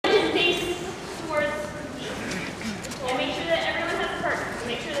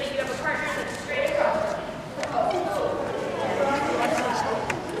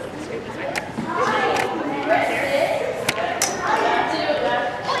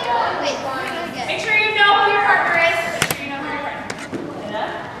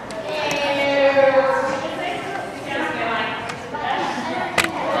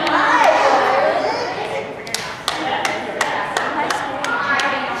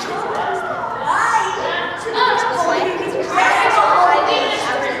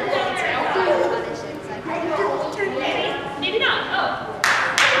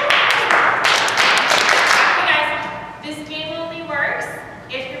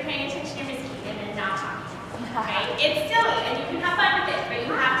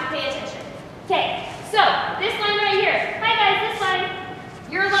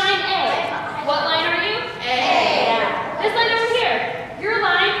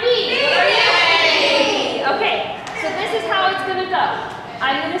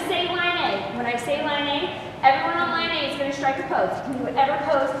your pose. You can do whatever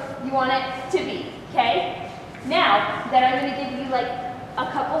pose you want it to be, okay? Now, then I'm going to give you like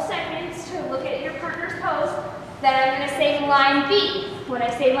a couple seconds to look at your partner's pose. Then I'm going to say line B. When I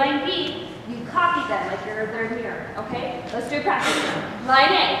say line B, you copy them like you're their mirror, okay? Let's do a practice.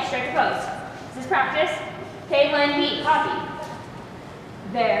 Line A, strike a pose. This is practice. Okay, line B, copy.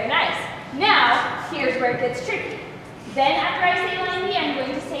 Very nice. Now, here's where it gets tricky. Then after I say line B, I'm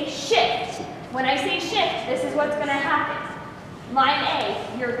going to say shift. When I say shift, this is what's going to happen. Line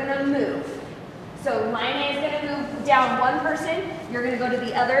A, you're going to move. So line A is going to move down one person. You're going to go to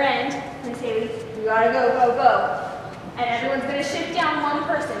the other end. And say, we got to go, go, go. And everyone's going to shift down one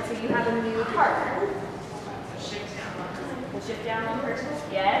person, so you have a new partner. Shift down one person.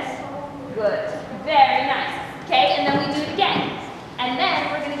 Yes. Good. Very nice. Okay, and then we do it again. And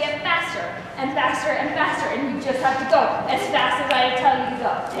then we're going to get faster and faster and faster, and you just have to go as fast as I tell you to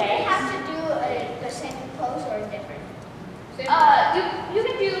go. Okay? Do you have to do the same pose or different?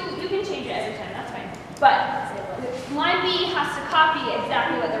 You can change it every time. That's fine. But line B has to copy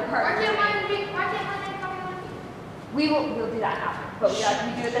exactly what their partner is doing. Why can't line A copy line B? We'll do that after, but we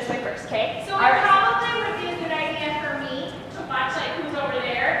do it this way first. Okay? So it probably would be a good idea for me to watch like who's over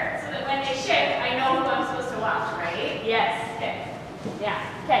there, so that when they shift, I know who I'm supposed to watch, right? Yes. Okay. Yeah.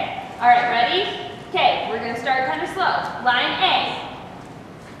 Okay. All right. Ready? Okay. We're gonna start kind of slow. Line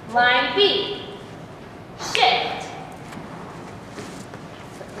A. Line B. Shift.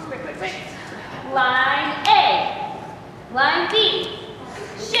 Quick, quick, quick. Line A. Line B.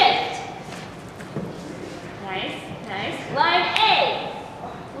 Shift. Nice. Nice. Line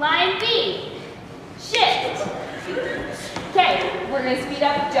A. Line B. Shift. Okay. We're gonna speed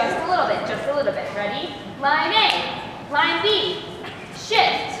up just a little bit. Just a little bit. Ready? Line A. Line B.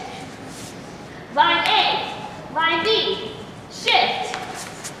 Shift. Line A, line B, shift.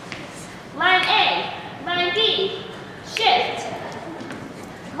 Line A, line B,